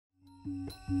Hello!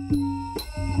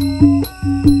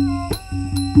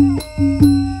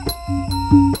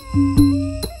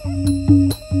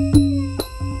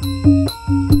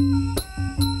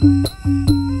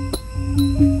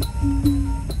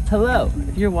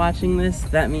 If you're watching this,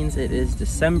 that means it is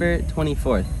December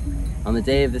 24th on the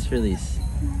day of this release,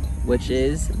 which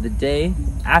is the day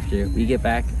after we get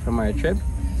back from our trip,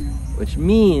 which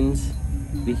means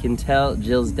we can tell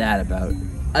Jill's dad about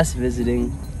us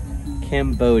visiting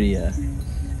Cambodia.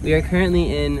 We are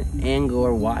currently in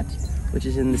Angkor Wat, which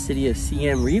is in the city of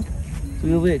Siem Reap. So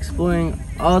we will be exploring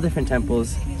all different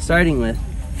temples, starting with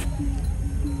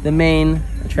the main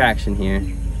attraction here,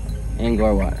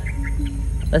 Angkor Wat.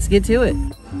 Let's get to it.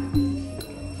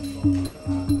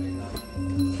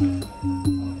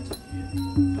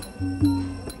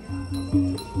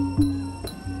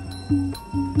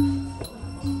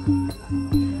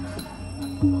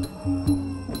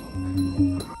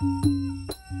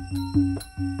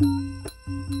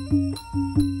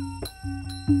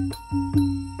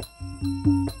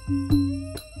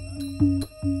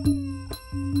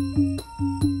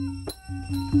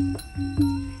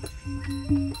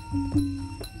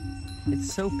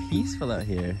 It's so peaceful out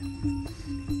here.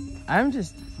 I'm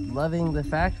just loving the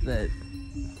fact that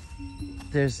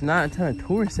there's not a ton of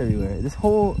tourists everywhere.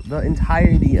 The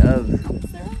entirety of...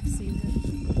 It's their off-season.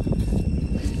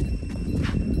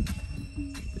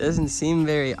 Doesn't seem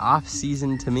very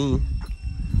off-season to me.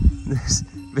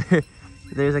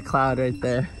 There's a cloud right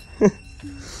there.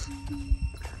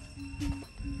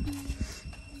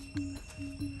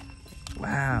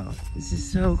 Wow, this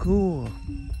is so cool.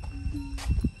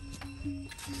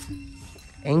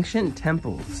 Ancient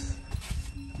temples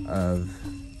of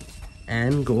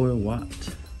Angkor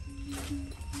Wat.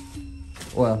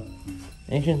 Well,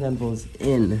 ancient temples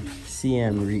in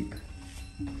Siem Reap,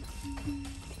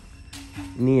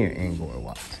 near Angkor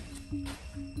Wat.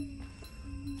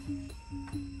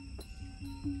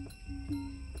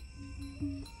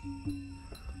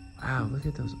 Wow, look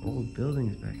at those old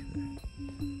buildings back there.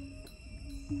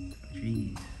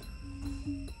 Jeez.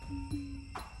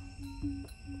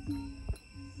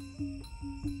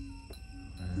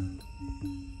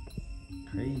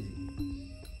 Crazy.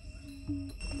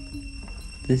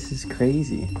 This is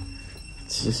crazy.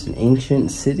 It's just an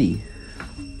ancient city.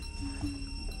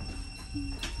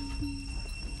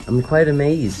 I'm quite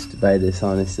amazed by this,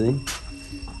 honestly.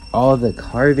 All the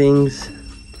carvings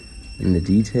and the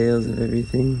details of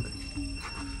everything.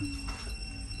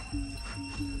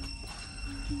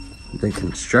 The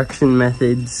construction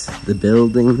methods, the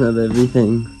building of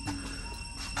everything.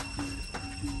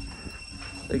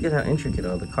 Look at how intricate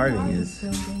all the carving is.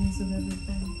 Buildings of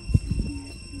everything.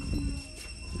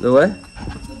 The what?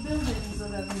 The buildings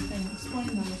of everything. Explain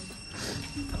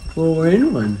those. Well, we're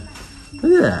in one.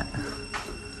 Look at that.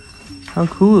 How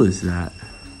cool is that?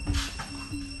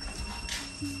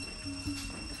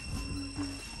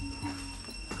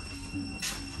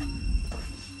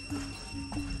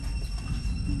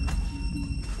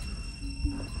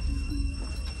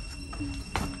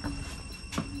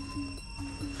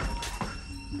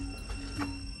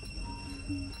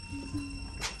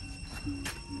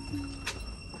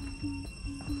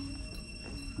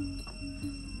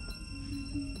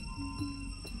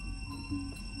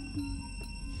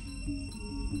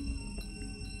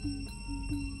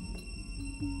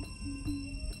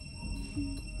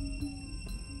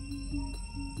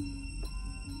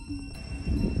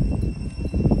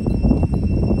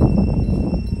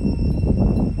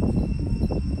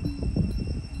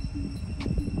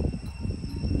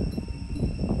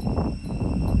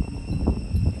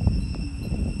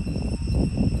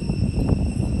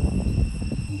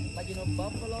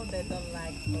 Buffalo, they don't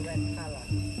like the red color.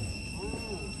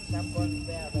 Someone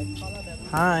wear red color.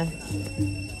 Hi.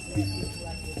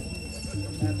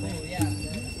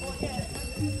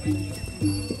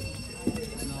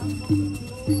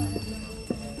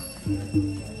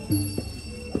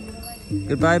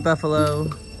 Goodbye, buffalo.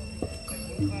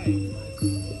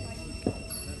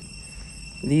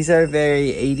 These are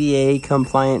very ADA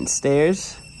compliant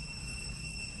stairs.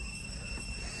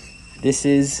 This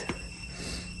is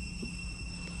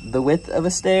the width of a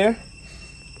stair,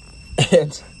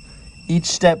 and each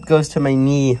step goes to my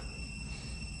knee.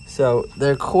 So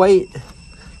they're quite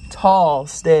tall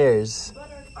stairs.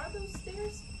 But are those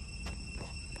stairs?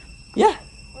 Yeah.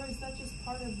 Or is that just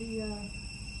part of the...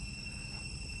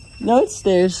 No, it's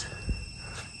stairs.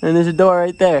 And there's a door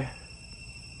right there.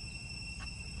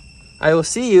 I will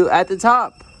see you at the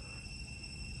top.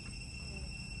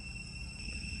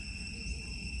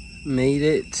 Made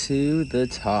it to the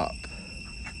top.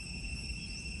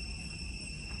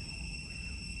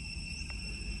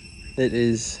 It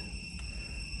is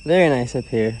very nice up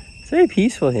here. It's very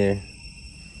peaceful here.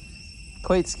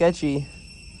 Quite sketchy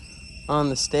on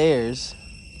the stairs,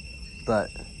 but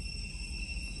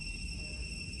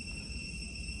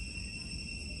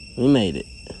we made it.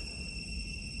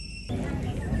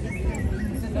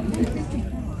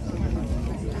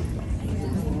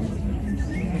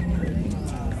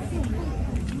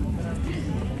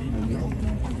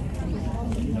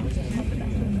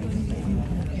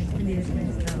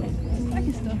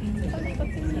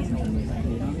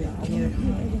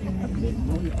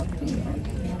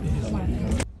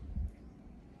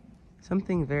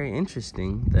 Something very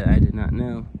interesting that I did not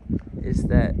know is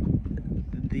that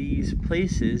these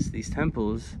places, these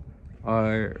temples,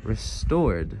 are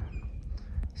restored.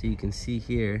 So you can see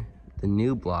here the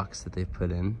new blocks that they've put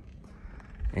in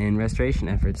and restoration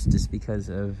efforts just because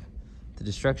of the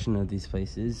destruction of these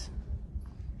places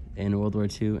in World War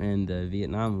II and the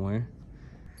Vietnam War,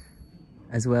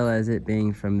 as well as it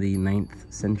being from the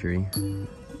 9th century.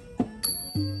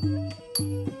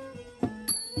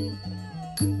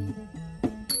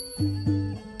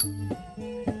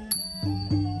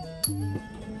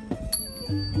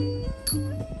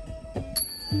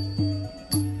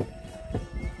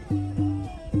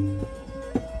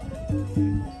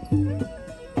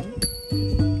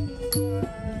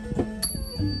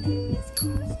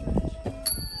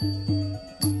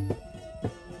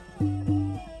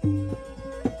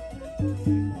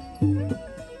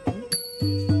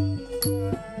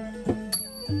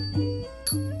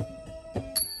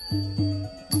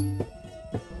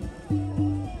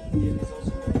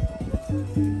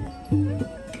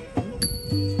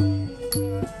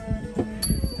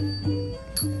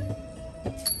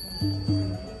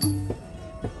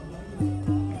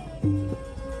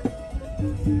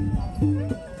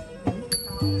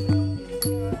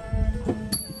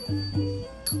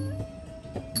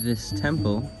 This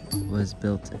temple was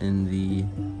built in the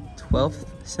 12th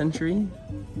century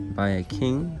by a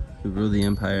king who ruled the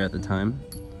empire at the time.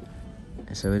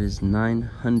 So it is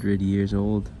 900 years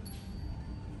old.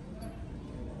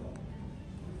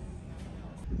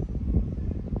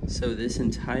 So this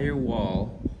entire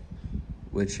wall,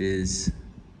 which is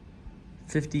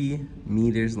 50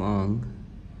 meters long,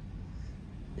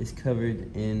 is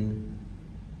covered in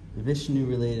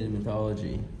Vishnu-related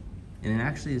mythology. And it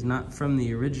actually is not from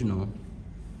the original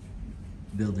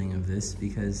building of this,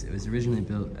 because it was originally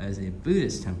built as a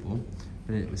Buddhist temple,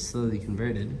 but it was slowly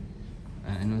converted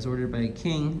and was ordered by a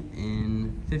king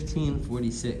in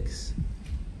 1546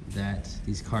 that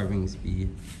these carvings be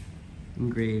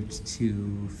engraved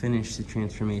to finish the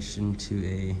transformation to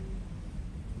a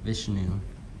Vishnu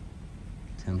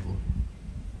temple.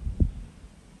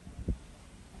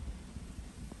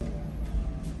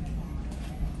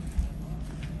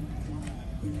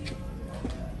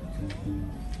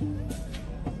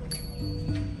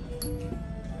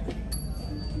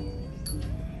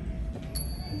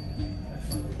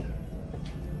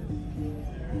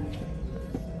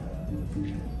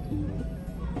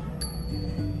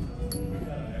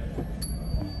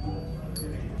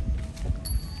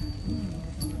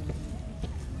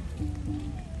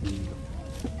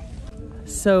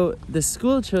 So the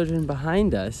school children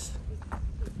behind us,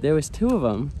 there was 2 of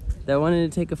them that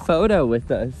wanted to take a photo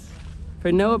with us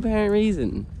for no apparent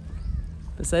reason,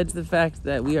 besides the fact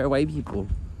that we are white people.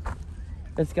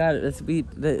 We think that's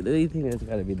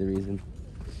gotta be the reason.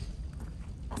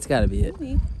 It's gotta be it.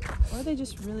 Maybe. Or they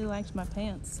just really liked my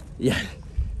pants. Yeah,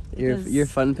 your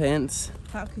fun pants.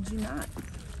 How could you not?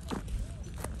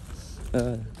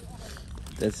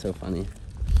 That's so funny.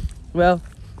 Well,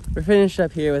 we're finished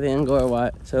up here with Angkor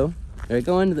Wat, so we're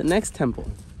going to the next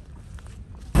temple.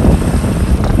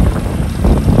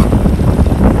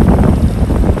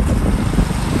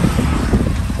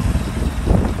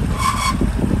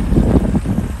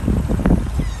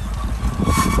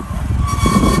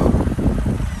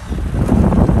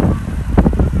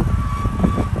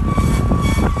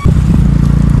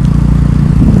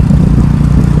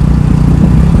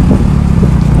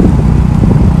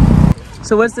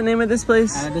 So what's the name of this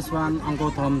place? This one,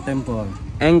 Angkor Thom Temple.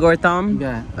 Angkor Thom?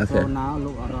 Yeah. Okay. So now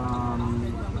look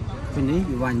around finish.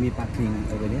 You want me parking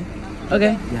over there?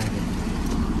 Okay. Yeah.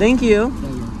 Thank you.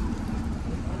 Thank you.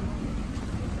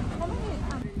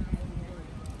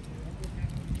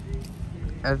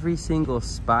 Every single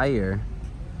spire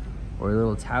or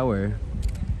little tower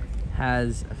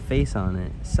has a face on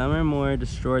it. Some are more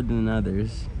destroyed than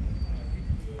others.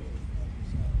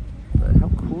 But how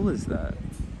cool is that?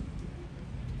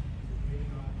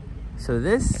 So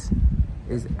this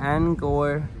is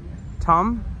Angkor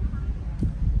Thom.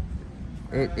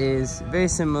 It is very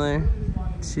similar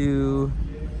to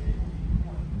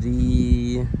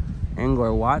the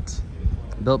Angkor Wat,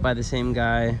 built by the same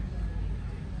guy,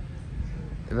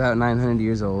 about 900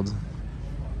 years old.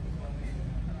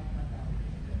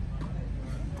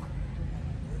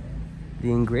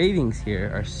 The engravings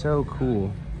here are so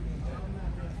cool.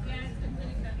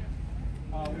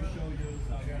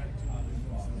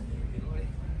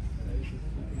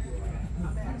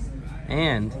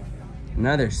 And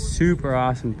another super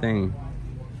awesome thing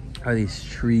are these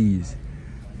trees.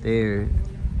 They're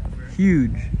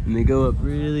huge and they go up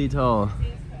really tall.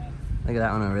 Look at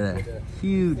that one over there.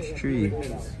 Huge tree.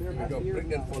 Here we go,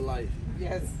 pregnant for life.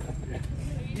 Yes.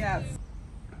 Yes.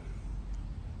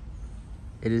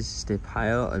 It is just a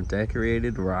pile of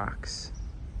decorated rocks.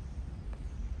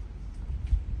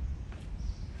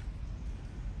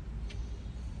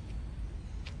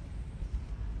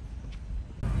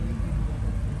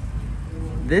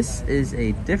 This is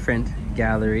a different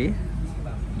gallery.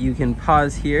 You can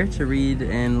pause here to read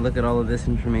and look at all of this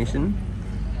information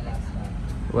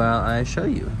while I show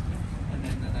you. And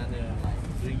then another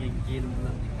like drinking gin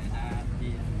at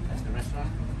the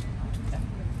restaurant.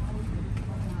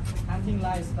 Hunting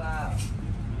lifestyle.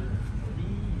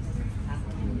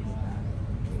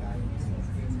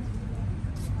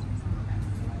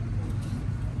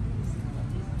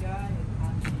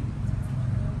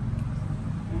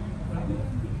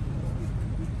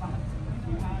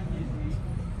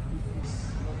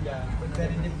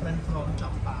 Very different from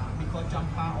Champa, because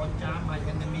Champa or Cham, my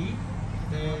enemy,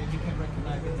 you can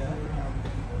recognize it there.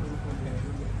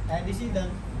 And this is the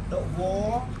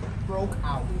war broke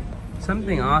out.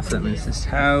 Something awesome is just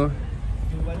how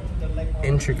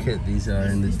intricate these are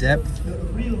and the depth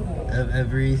of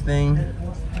everything.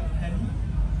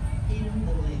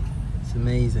 It's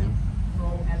amazing.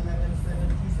 From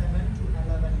 1177 to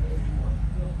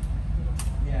 1181.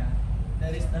 Yeah,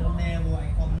 that is the naval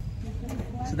icon.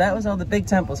 So that was all the big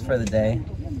temples for the day.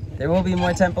 There will be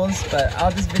more temples, but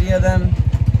I'll just video them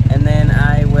and then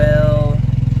I will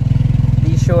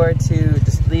be sure to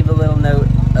just leave a little note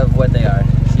of what they are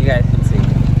so you guys can see. I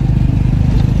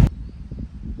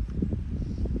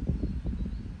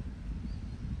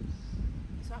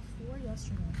saw 4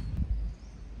 yesterday.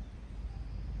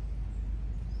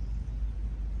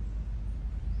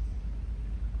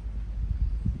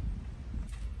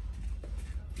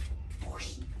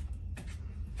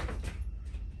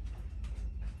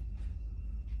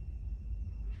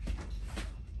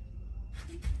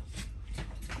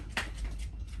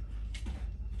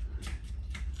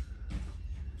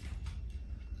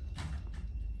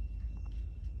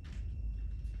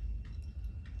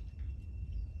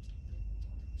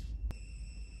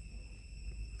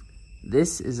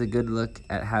 This is a good look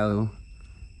at how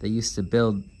they used to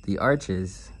build the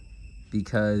arches,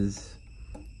 because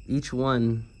each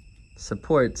one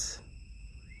supports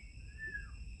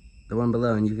the one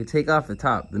below, and you could take off the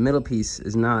top. The middle piece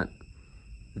is not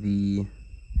the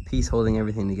piece holding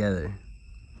everything together,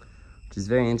 which is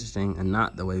very interesting and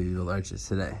not the way we build arches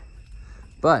today.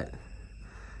 But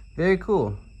very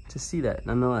cool to see that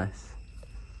nonetheless.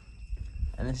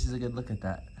 And this is a good look at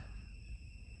that.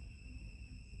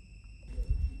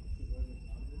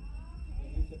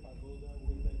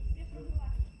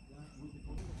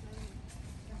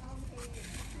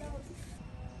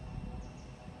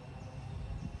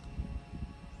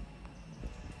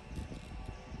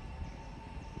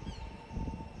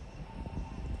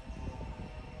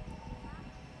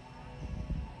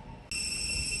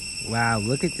 Wow,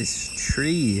 look at this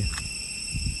tree.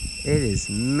 It is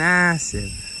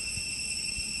massive.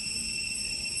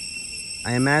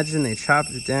 I imagine they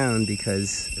chopped it down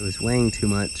because it was weighing too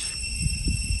much.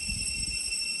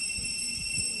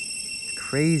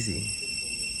 Crazy.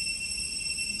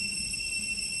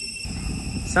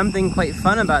 Something quite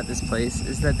fun about this place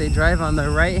is that they drive on the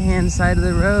right-hand side of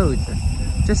the road,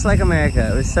 just like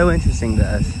America. It was so interesting to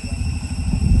us.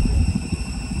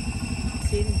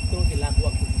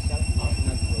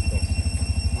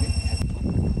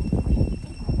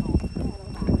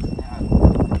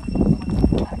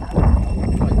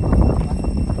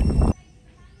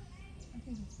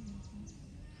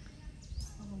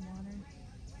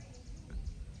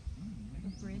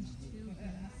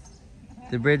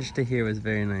 The bridge to here was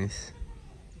very nice.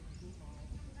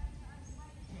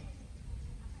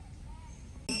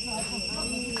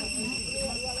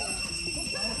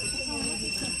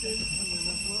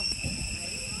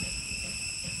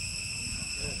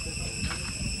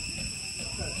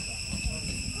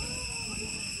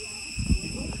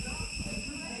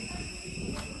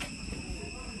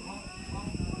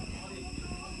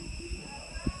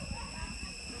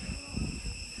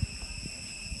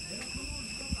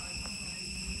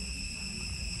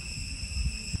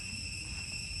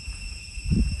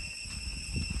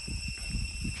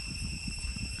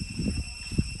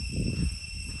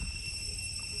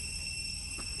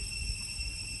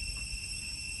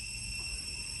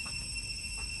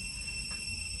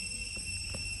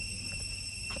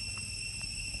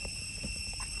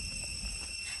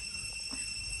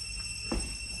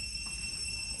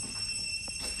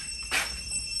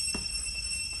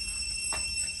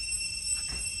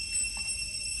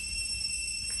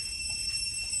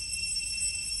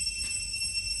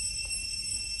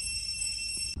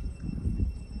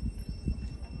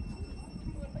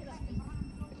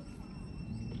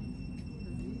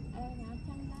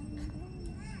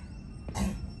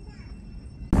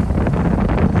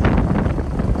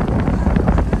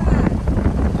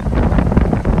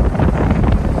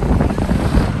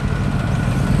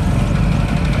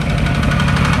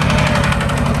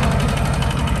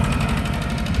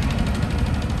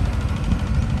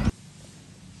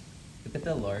 at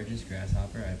the largest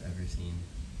grasshopper I've ever seen.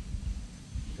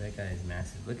 That guy is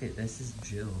massive. Look at this is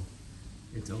Jill.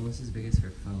 It's almost as big as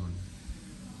her phone.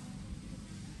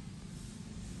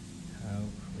 How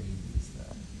crazy is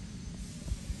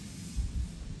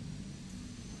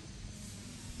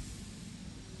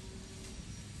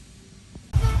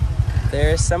that?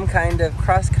 There's some kind of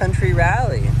cross-country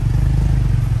rally.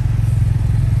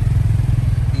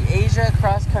 The Asia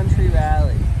Cross-Country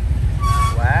Rally.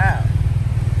 Wow.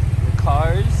 The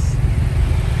cars.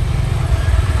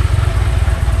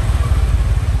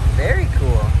 Very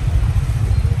cool.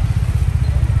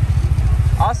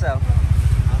 Also,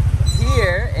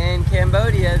 here in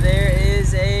Cambodia, there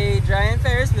is a giant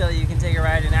Ferris wheel you can take a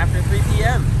ride in after 3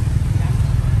 p.m.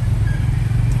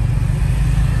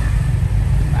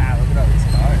 Wow, look at all these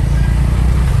cars.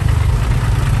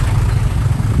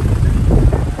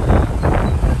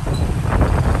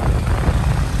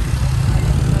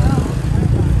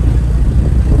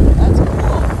 That's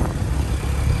cool.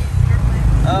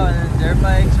 Oh, and then dirt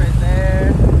bikes right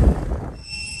there.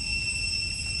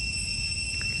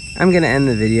 I'm gonna end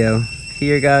the video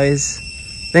here, guys.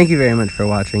 Thank you very much for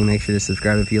watching. Make sure to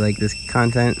subscribe if you like this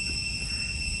content.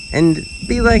 And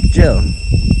be like Jill.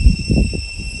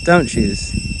 Don't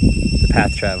choose the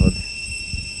path traveled.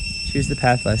 Choose the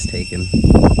path less taken.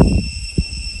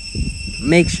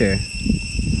 Make sure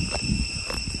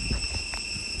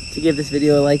to give this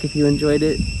video a like if you enjoyed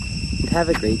it. And have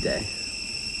a great day.